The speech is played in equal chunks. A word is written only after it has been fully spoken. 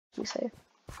Be safe.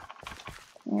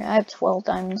 Yeah, I have 12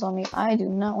 diamonds on me. I do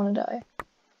not want to die.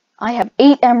 I have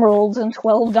 8 emeralds and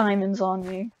 12 diamonds on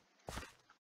me.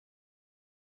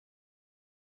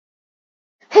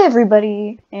 Hey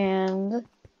everybody, and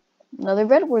another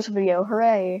Bedwars video,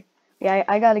 hooray! Yeah,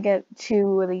 I gotta get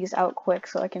 2 of these out quick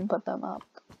so I can put them up.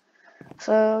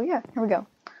 So yeah, here we go.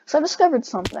 So I discovered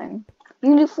something. You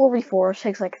can do 4v4, it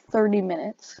takes like 30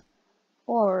 minutes.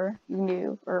 Or you can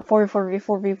do, or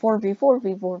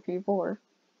 4v4v4v4v4v4v4.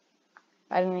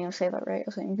 I didn't even say that right, I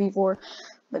was saying v4.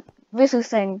 But basically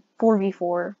saying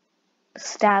 4v4,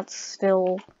 stats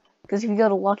still, because if you go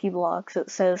to Lucky Blocks, it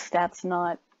says stats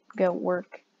not go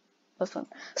work. This one.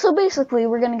 So basically,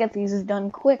 we're gonna get these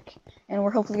done quick, and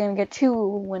we're hopefully gonna get 2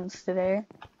 wins today.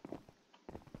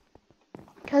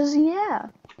 Cause yeah,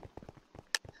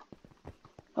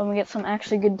 when we get some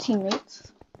actually good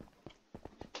teammates.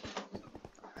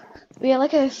 But yeah,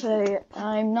 like I say,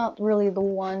 I'm not really the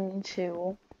one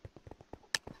to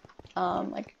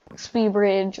like speed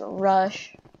bridge or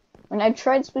rush. When I've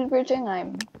tried speed bridging,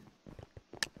 I'm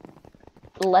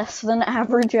less than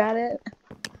average at it.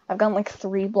 I've gotten like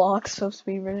 3 blocks of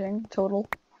speed bridging total.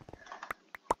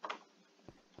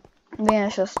 Yeah,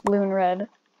 it's just blue and red.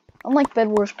 Unlike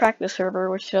Bedwars practice server,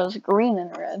 which shows green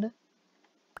and red.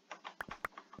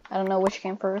 I don't know which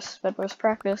came first, Bedwars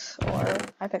practice or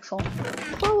Hypixel.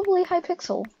 Probably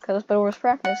Hypixel, because Bedwars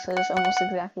practice is almost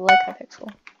exactly like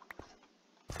Hypixel.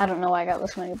 I don't know why I got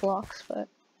this many blocks, but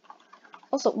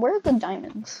also, where are the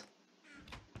diamonds?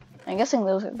 I'm guessing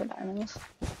those are the diamonds.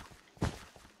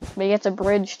 But you get to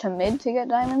bridge to mid to get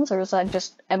diamonds, or is that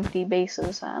just empty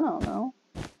bases? I don't know.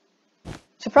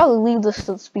 Should probably leave this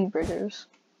to the speed bridgers.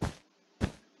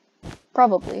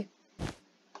 Probably.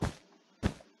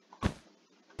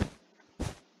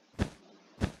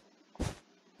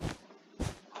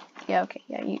 Yeah, okay,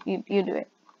 yeah, you do it.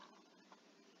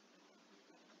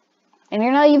 And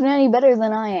you're not even any better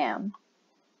than I am.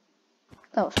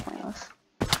 That was pointless.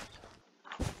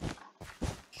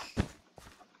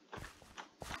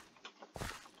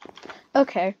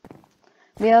 Okay.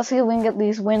 Yeah, let's see if we can get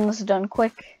these wins done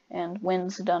quick and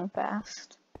wins done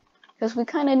fast. Because we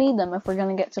kind of need them if we're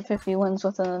going to get to 50 wins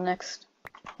within the next,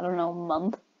 I don't know,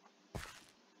 month.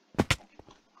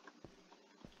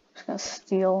 Just gonna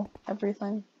steal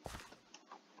everything.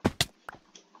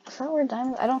 Is that where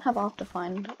diamonds? I don't have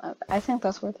Optifine. I think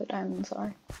that's where the diamonds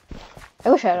are. I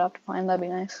wish I had Optifine, that'd be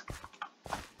nice.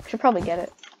 Should probably get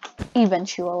it.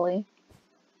 Eventually.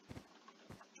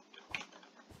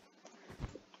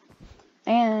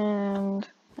 And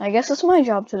I guess it's my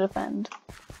job to defend.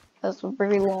 That's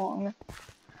very long.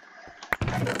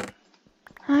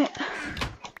 Wait,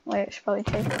 I should probably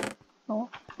take it. Oh.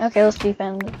 Okay, let's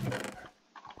defend.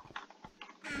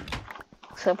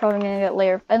 So probably gonna get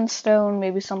layer of endstone,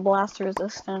 maybe some blast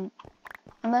resistant,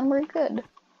 and then we're good.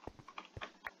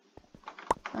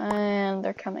 And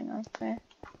they're coming, aren't they?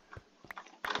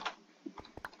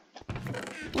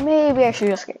 Maybe I should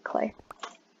just get clay.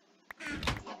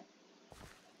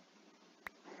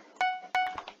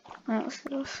 Alright, let's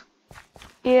do this.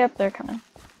 Yep, they're coming.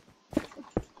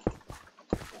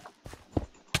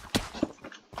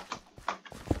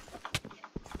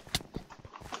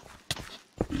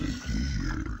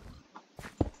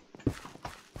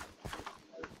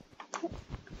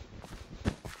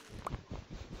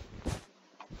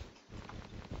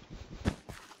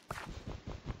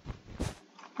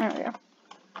 There we go.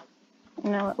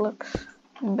 Now it looks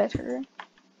better.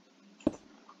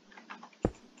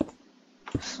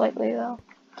 Slightly though.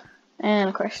 And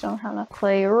of course I don't have enough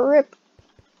clay. RIP!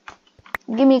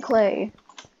 Gimme clay.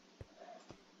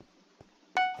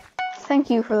 Thank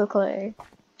you for the clay.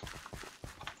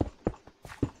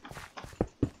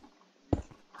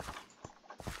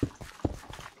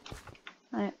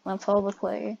 Alright, that's all the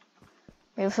clay.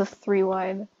 Okay, this is 3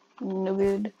 wide. No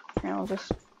good. And I'll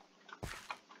just...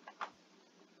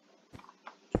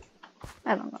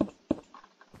 I don't know.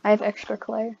 I have extra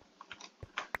clay.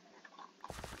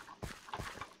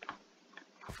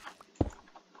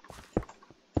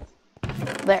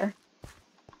 There.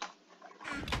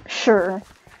 Sure.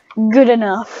 Good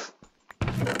enough.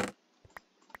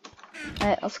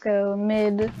 Alright, let's go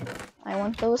mid. I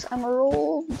want those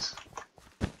emeralds.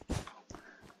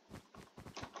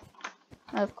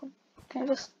 Can I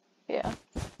just... yeah.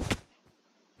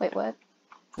 Wait, what?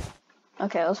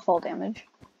 Okay, that was fall damage.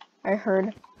 I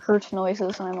heard hurt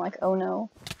noises and I'm like, oh no.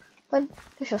 But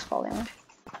it's just fall damage.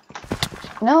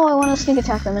 No, I want to sneak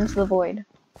attack them into the void.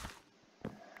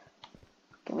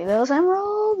 Give me those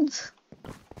emeralds!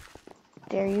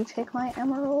 Dare you take my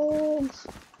emeralds?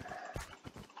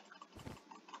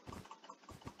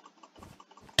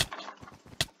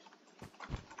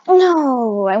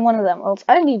 No, I wanted the emeralds.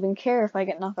 I didn't even care if I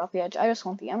get knocked off the edge. I just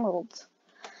want the emeralds.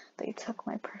 They took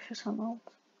my precious emeralds.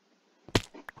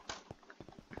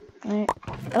 Right.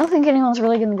 I don't think anyone's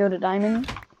really gonna go to diamond,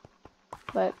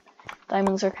 but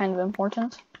diamonds are kind of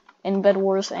important in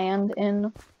Bedwars and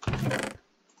in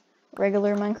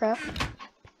regular Minecraft.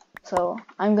 So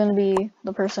I'm gonna be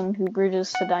the person who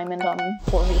bridges to diamond on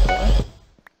 4v4.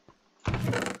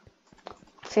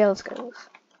 See how this goes.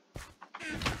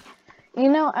 You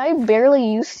know, I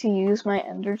barely used to use my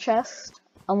ender chest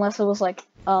unless it was like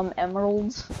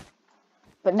emeralds.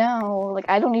 But now, like,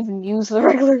 I don't even use the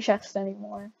regular chest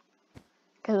anymore.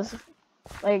 Because,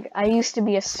 like, I used to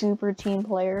be a super team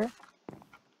player.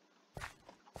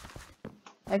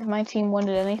 Like, if my team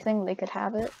wanted anything, they could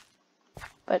have it.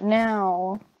 But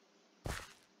now,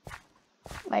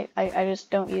 I just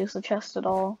don't use the chest at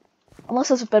all.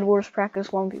 Unless it's Bedwars practice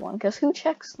 1v1, because who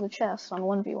checks the chest on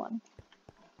 1v1?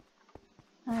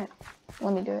 Alright,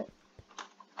 let me do it.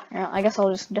 Yeah, I guess I'll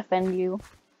just defend you.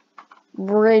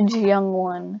 Bridge, young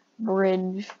one.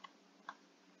 Bridge.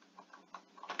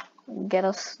 Get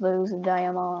us those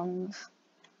diamonds.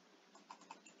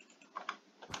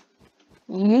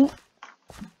 Yeet.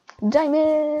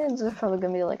 Diamonds! There's probably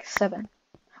gonna be like 7.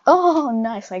 Oh,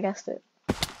 nice, I guessed it.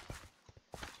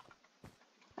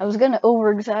 I was gonna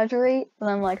over-exaggerate, but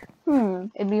I'm like,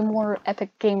 it'd be more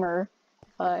epic gamer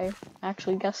if I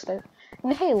actually guessed it.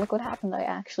 And hey, look what happened, I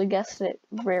actually guessed it.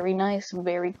 Very nice,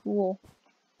 very cool.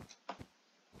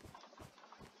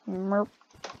 Merp.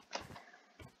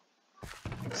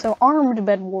 So armed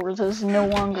Bedwars is no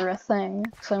longer a thing,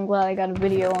 so I'm glad I got a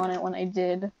video on it when I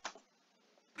did.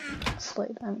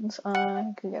 Slate diamonds.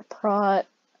 I could get prot,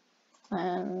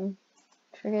 and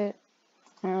should I get?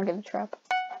 I'll get a trap.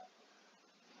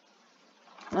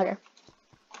 Okay.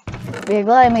 But yeah,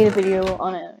 glad I made a video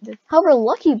on it. However,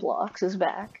 Lucky Blocks is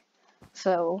back,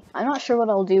 so I'm not sure what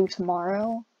I'll do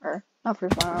tomorrow, or not for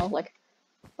tomorrow, like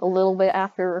a little bit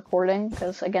after recording,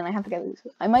 because again, I have to get these.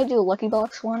 I might do a Lucky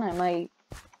Blocks one. I might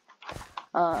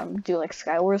do like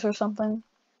Skywars or something,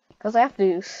 because I have to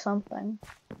do something.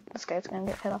 This guy's gonna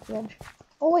get hit off the edge.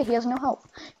 Oh wait, he has no health.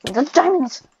 Give me the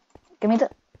diamonds. Give me the.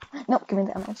 No, give me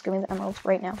the emeralds. Give me the emeralds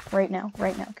right now. Right now.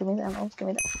 Right now. Give me the emeralds. Give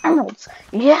me the emeralds.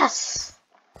 Yes.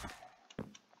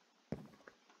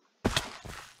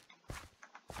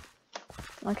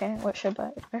 Okay, what should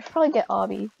I? I should probably get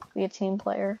Obby. Be a team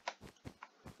player.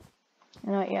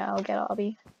 You know what? Yeah, I'll get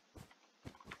Obby.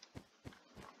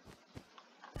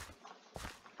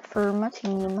 For my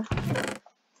team.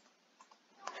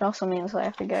 Which also means I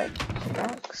have to get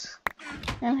pickaxe.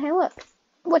 And hey look,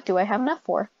 what do I have enough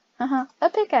for? Haha, a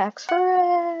pickaxe,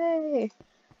 hooray!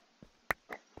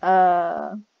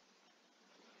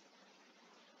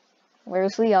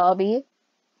 Where's the obby?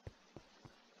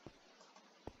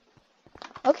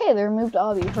 Okay, they removed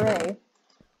obby, hooray.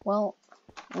 Well,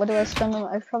 what do I spend on?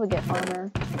 I'd probably get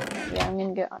armor. Yeah, I'm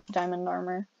gonna get diamond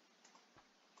armor.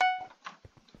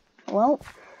 Well,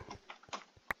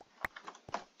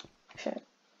 should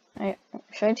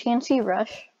I TNT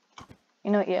rush?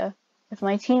 You know what, yeah. If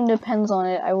my team depends on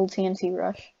it, I will TNT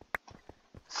rush.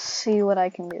 See what I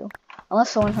can do. Unless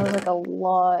someone has like a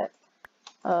lot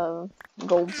of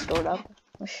gold stored up.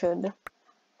 I should.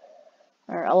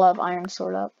 Or a lot of iron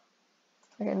stored up.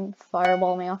 I can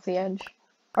fireball me off the edge.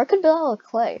 Or I could build out of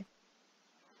clay.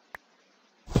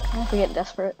 I don't know if we get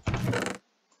desperate. But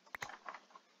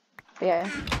yeah.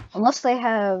 Unless they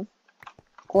have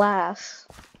glass,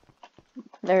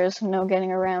 there's no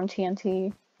getting around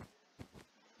TNT.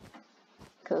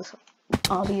 Because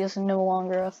obby is no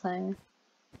longer a thing.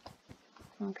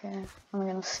 Okay, I'm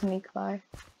gonna sneak by.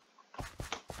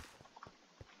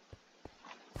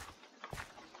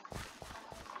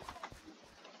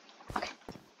 Okay.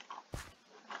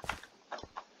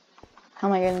 How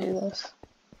am I gonna do this?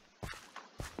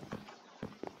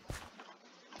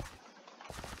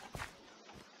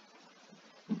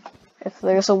 If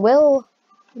there's a will,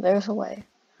 there's a way.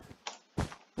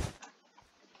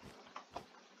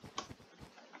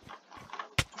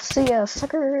 See ya,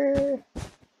 sucker!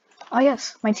 Oh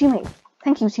yes, my teammate.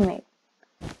 Thank you, teammate.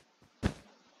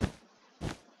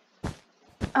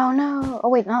 Oh no! Oh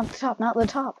wait, not the top, not the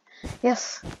top.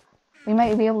 Yes, we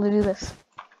might be able to do this.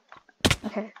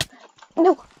 Okay.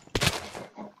 No!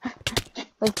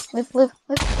 Live.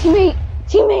 Teammate!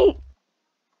 Teammate!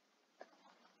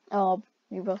 Oh,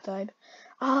 you both died.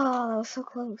 Ah, that was so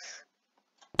close.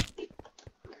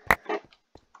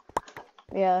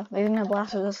 Yeah, they didn't have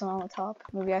blast resistance on the top.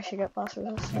 Maybe I should get blast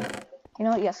resistance. You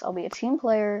know what? Yes, I'll be a team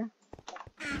player.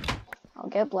 I'll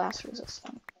get blast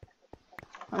resistant.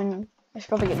 I mean, I should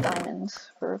probably get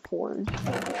diamonds for forge.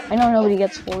 I know nobody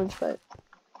gets forge, but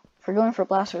For going for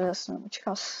blast resistant, which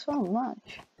costs so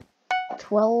much.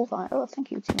 12 iron. Oh,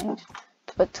 thank you, teammate.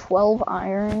 But 12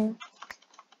 iron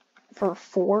for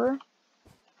 4?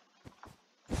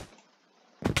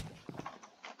 I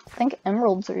think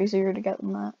emeralds are easier to get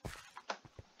than that.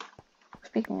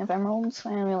 Speaking of emeralds,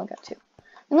 and we only got 2.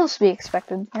 And that's to be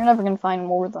expected. You're never gonna find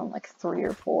more than like 3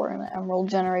 or 4 in an emerald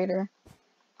generator.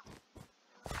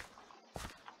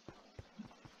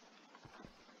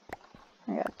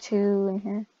 I got 2 in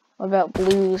here. What about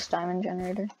blue's diamond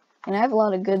generator? And I have a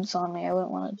lot of goods on me, I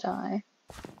wouldn't want to die.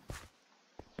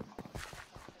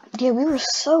 Yeah, we were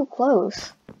so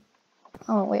close.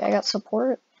 Oh wait, I got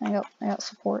support? I got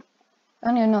support. I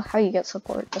don't even know how you get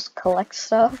support, just collect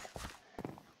stuff.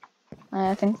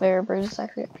 I think their bridge is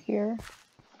actually up here.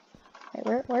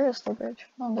 Wait, where is the bridge?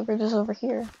 Oh, the bridge is over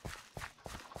here.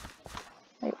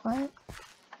 Wait, what?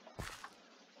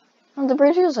 Oh, the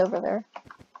bridge is over there.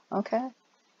 Okay.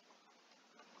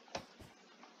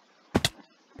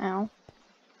 Ow.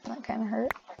 That kinda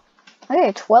hurt.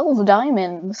 Okay, 12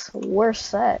 diamonds. We're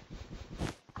set.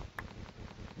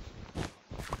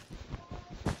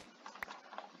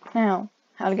 Now,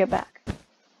 how to get back.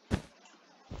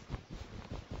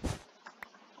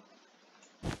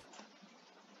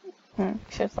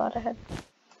 Should have thought ahead.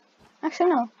 Actually,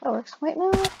 no, that works. Wait,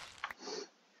 no.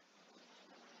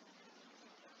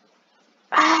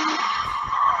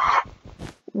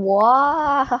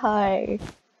 Why?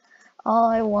 All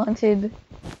I wanted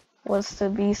was to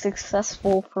be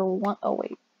successful for one. Oh,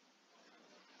 wait.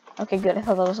 Okay, good. I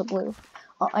thought that was a blue.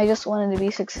 I just wanted to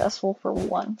be successful for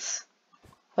once.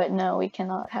 But no, we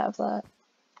cannot have that.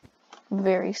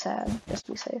 Very sad. Just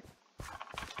be safe.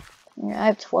 Yeah, I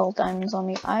have 12 diamonds on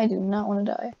me. I do not want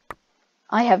to die.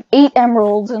 I have 8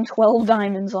 emeralds and 12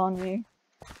 diamonds on me.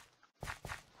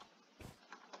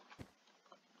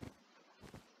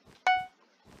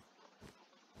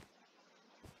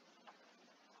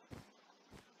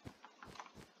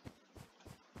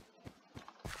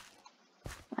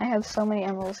 I have so many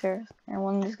emeralds here, and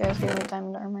one of these guys gave me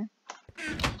diamond armor.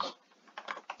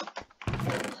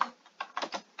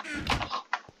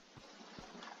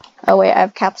 Oh wait, I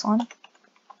have caps on.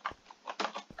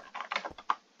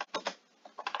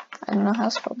 I don't know how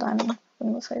to spell diamond.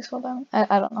 When was I spell diamond?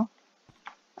 I don't know.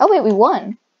 Oh wait, we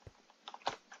won!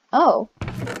 Oh.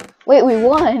 Wait, we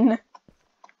won!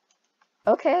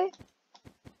 Okay.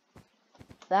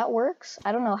 That works.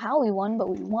 I don't know how we won, but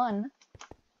we won.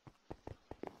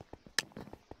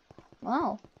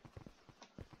 Wow.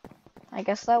 I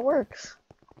guess that works.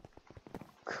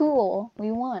 Cool,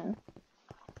 we won.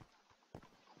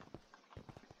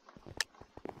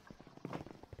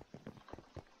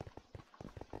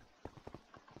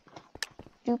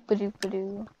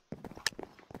 Doop-a-doop-a-doo.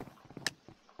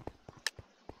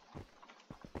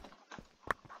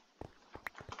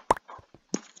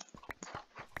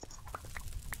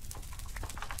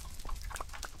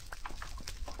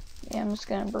 Yeah, I'm just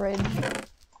gonna bridge.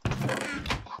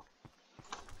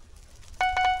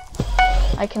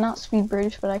 I cannot speed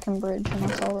bridge, but I can bridge, and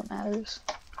that's all that matters.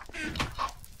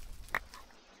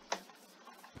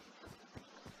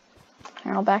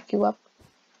 Here, I'll back you up.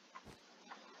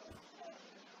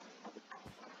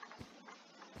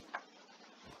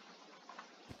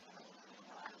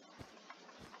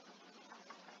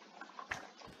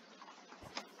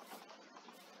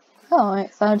 Oh, I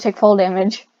thought I'd take fall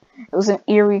damage. It was an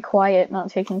eerie quiet, not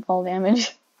taking fall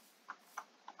damage.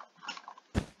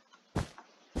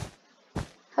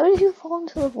 How did you fall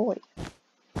into the void?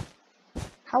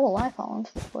 How will I fall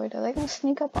into the void? Are they gonna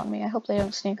sneak up on me? I hope they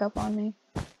don't sneak up on me.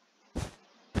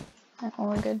 Oh,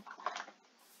 we're good.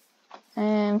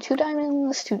 And 2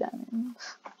 diamonds, 2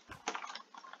 diamonds.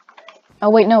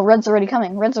 Oh wait, no, red's already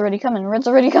coming. Red's already coming. Red's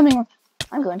already coming.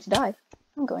 I'm going to die.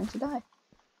 I'm going to die.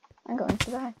 I'm going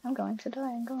to die. I'm going to die.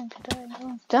 I'm going to die. I'm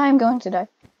going to die. I'm going to die.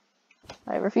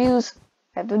 I refuse.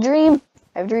 I have a dream.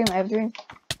 I have a dream. I have a dream.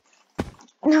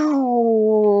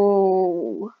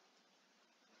 No.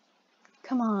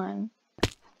 Come on.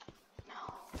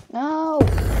 No. No.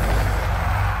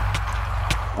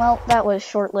 Well, that was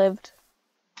short-lived.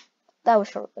 That was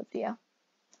short-lived, yeah.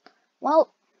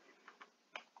 Well,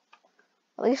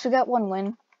 at least we got 1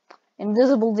 win.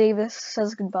 Invisible Davis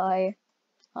says goodbye.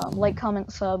 Like,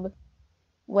 comment, sub,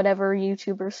 whatever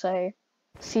YouTubers say.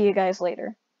 See you guys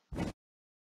later.